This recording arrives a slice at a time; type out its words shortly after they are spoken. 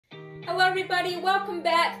Hello everybody, welcome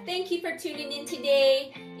back. Thank you for tuning in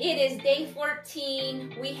today. It is day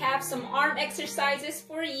 14. We have some arm exercises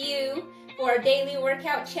for you for our daily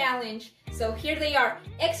workout challenge. So here they are.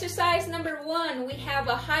 Exercise number 1, we have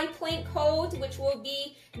a high plank hold, which will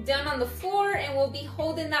be done on the floor, and we'll be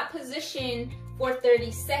holding that position for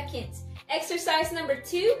 30 seconds. Exercise number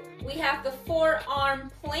 2, we have the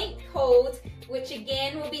forearm plank hold, which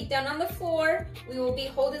again will be done on the floor. We will be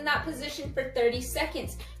holding that position for 30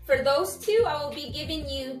 seconds. For those two, I will be giving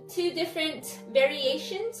you 2 different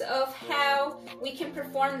variations of how we can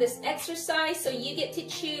perform this exercise, so you get to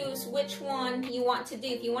choose which one you want to do.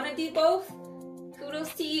 If you want to do both,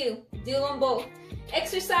 kudos to you. Do them both.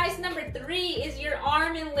 Exercise number 3 is your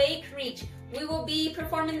arm and leg reach. We will be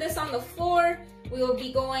performing this on the floor. We will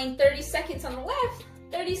be going 30 seconds on the left,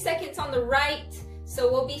 30 seconds on the right.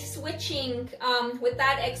 So we'll be switching with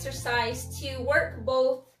that exercise to work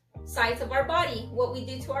both sides of our body. What we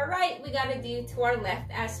do to our right, we got to do to our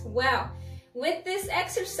left as well. With this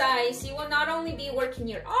exercise, you will not only be working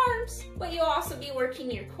your arms, but you'll also be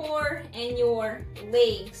working your core and your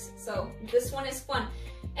legs. So this one is fun.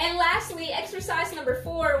 And lastly, exercise number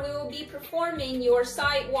 4, we will be performing your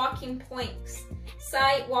side walking planks.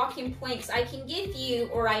 Side walking planks. I can give you,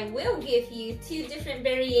 or I will give you, 2 different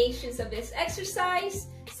variations of this exercise,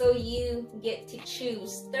 so you get to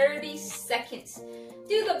choose. 30 seconds.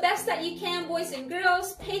 Do the best that you can, boys and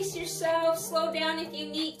girls. Pace yourself, slow down if you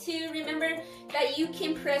need to. Remember that you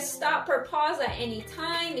can press stop or pause at any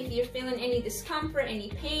time if you're feeling any discomfort, any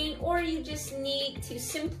pain, or you just need to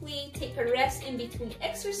simply take a rest in between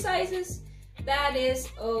exercises. That is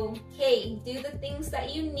okay. Do the things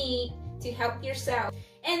that you need to help yourself.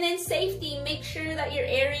 And then safety, make sure that your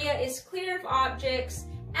area is clear of objects.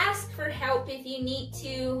 Ask for help if you need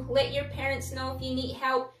to. Let your parents know if you need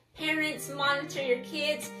help. Parents, monitor your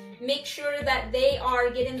kids. Make sure that they are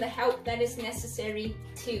getting the help that is necessary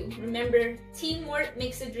too. Remember, teamwork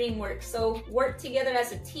makes the dream work. So work together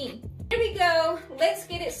as a team. Here we go. Let's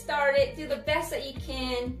get it started. Do the best that you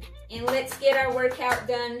can. And let's get our workout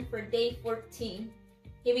done for day 14.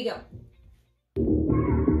 Here we go.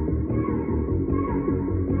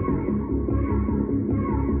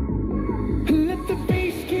 Let the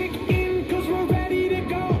bass kick in, cause we're ready to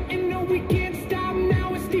go. And no, we can't stop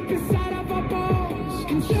now, it's deep inside of our bones.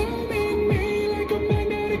 Consuming me like a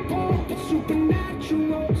magnetic pole. It's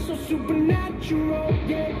supernatural, so supernatural,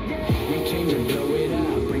 yeah, yeah. We came to blow it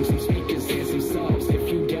up, bring some speakers and some subs. If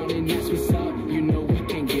you down and ask what's up, you know we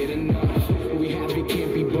can't get enough. We have it,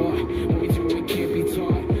 can't be bought. When we do it, can't be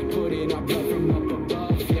taught. Put in our blood from up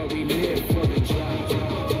above, yeah, we live for the drive.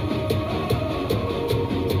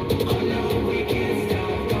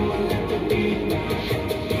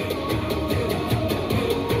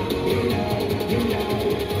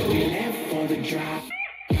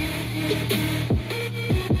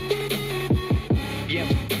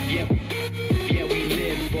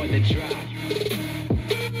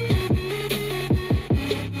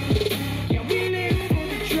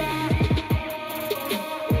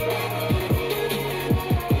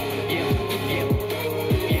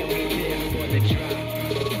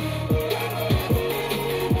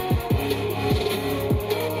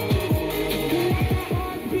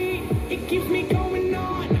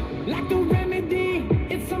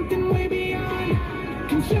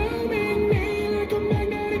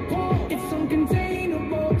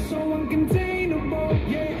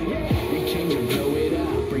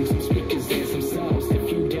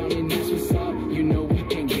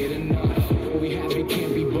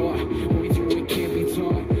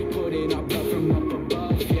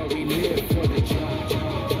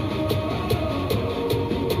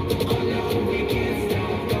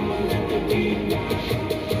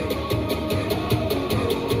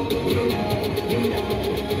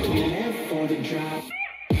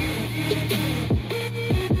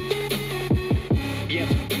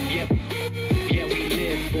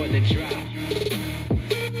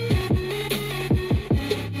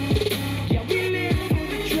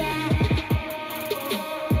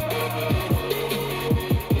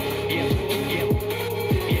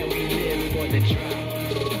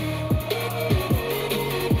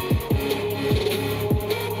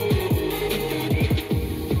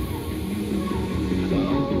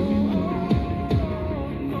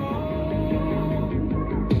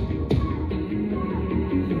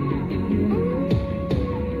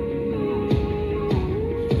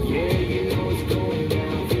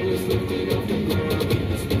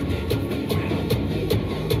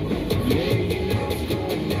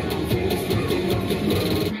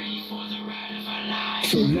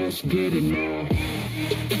 So let's get it now.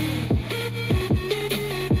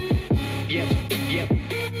 Yep, yep,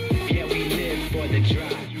 yeah.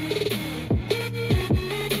 drive.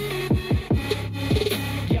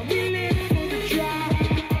 Yeah, we live for the drive.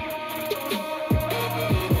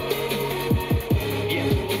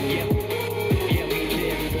 Yeah, we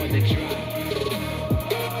live for the drive.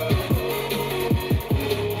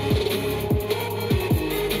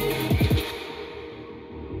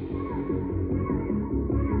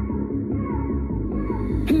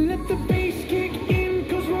 Let the bass kick in,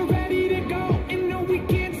 cause we're ready to go. And no, we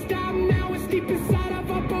can't stop now, it's deep inside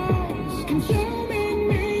of our bones. Consuming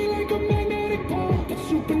me like a magnetic pole. It's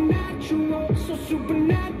supernatural, so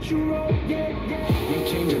supernatural, yeah. We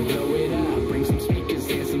came to blow it up, bring some speakers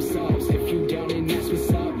and some subs. If you down and that's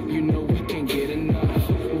what's up, you know we can't get enough.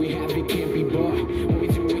 We have it, can't be bought. What we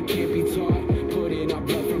do, it can't be taught. Put in our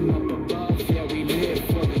blood from up above. Yeah, we live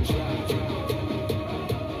for the drive.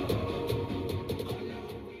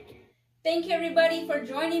 Thank you everybody for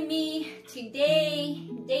joining me today,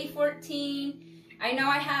 day 14. I know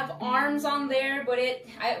I have arms on there, but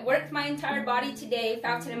I worked my entire body today.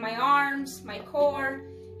 Felt it in my arms, my core,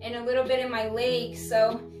 and a little bit in my legs.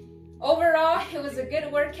 So overall, it was a good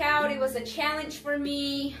workout. It was a challenge for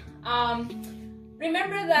me.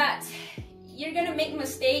 Remember that you're gonna make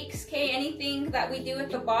mistakes, okay? Anything that we do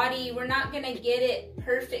with the body, we're not gonna get it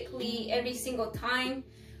perfectly every single time.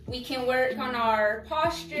 We can work on our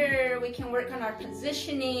posture, we can work on our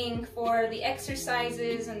positioning for the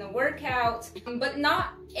exercises and the workout, but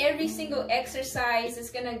not every single exercise is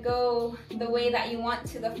gonna go the way that you want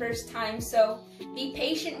to the first time. So be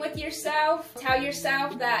patient with yourself. Tell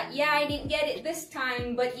yourself that, yeah, I didn't get it this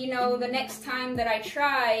time, but you know, the next time that I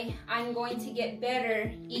try, I'm going to get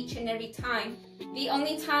better each and every time. The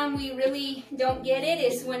only time we really don't get it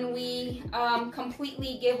is when we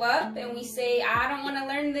completely give up and we say, I don't want to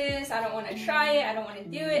learn this, I don't want to try it, I don't want to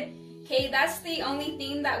do it. Okay, that's the only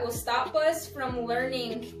thing that will stop us from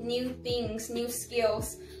learning new things, new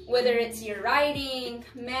skills, whether it's your writing,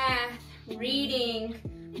 math, reading,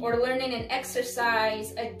 or learning an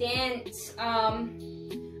exercise, a dance,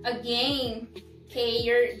 a game.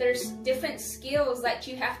 Okay, there's different skills that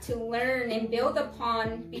you have to learn and build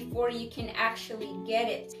upon before you can actually get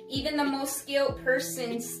it. Even the most skilled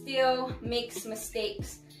person still makes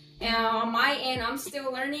mistakes. And on my end, I'm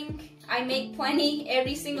still learning. I make plenty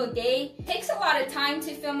every single day. It takes a lot of time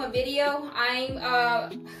to film a video. I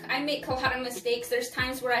make a lot of mistakes. There's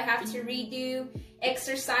times where I have to redo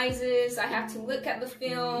exercises. I have to look at the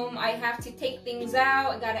film. I have to take things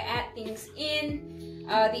out. I gotta add things in.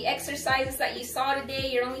 The exercises that you saw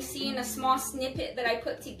today, you're only seeing a small snippet that I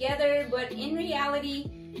put together, but in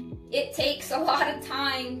reality, it takes a lot of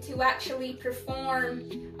time to actually perform,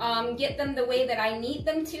 get them the way that I need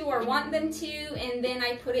them to or want them to, and then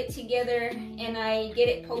I put it together and I get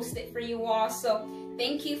it posted for you all. So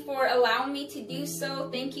thank you for allowing me to do so.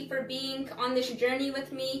 Thank you for being on this journey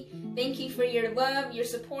with me. Thank you for your love, your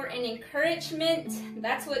support, and encouragement.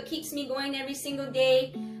 That's what keeps me going every single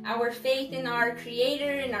day. Our faith in our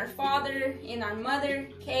Creator, in our Father, in our Mother,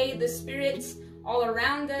 okay, the spirits all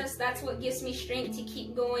around us. That's what gives me strength to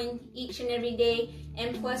keep going each and every day.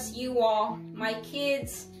 And plus you all, my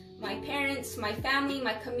kids, my parents, my family,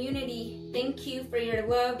 my community, thank you for your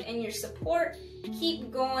love and your support. Keep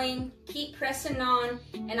going, keep pressing on,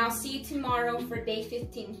 and I'll see you tomorrow for day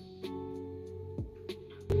 15.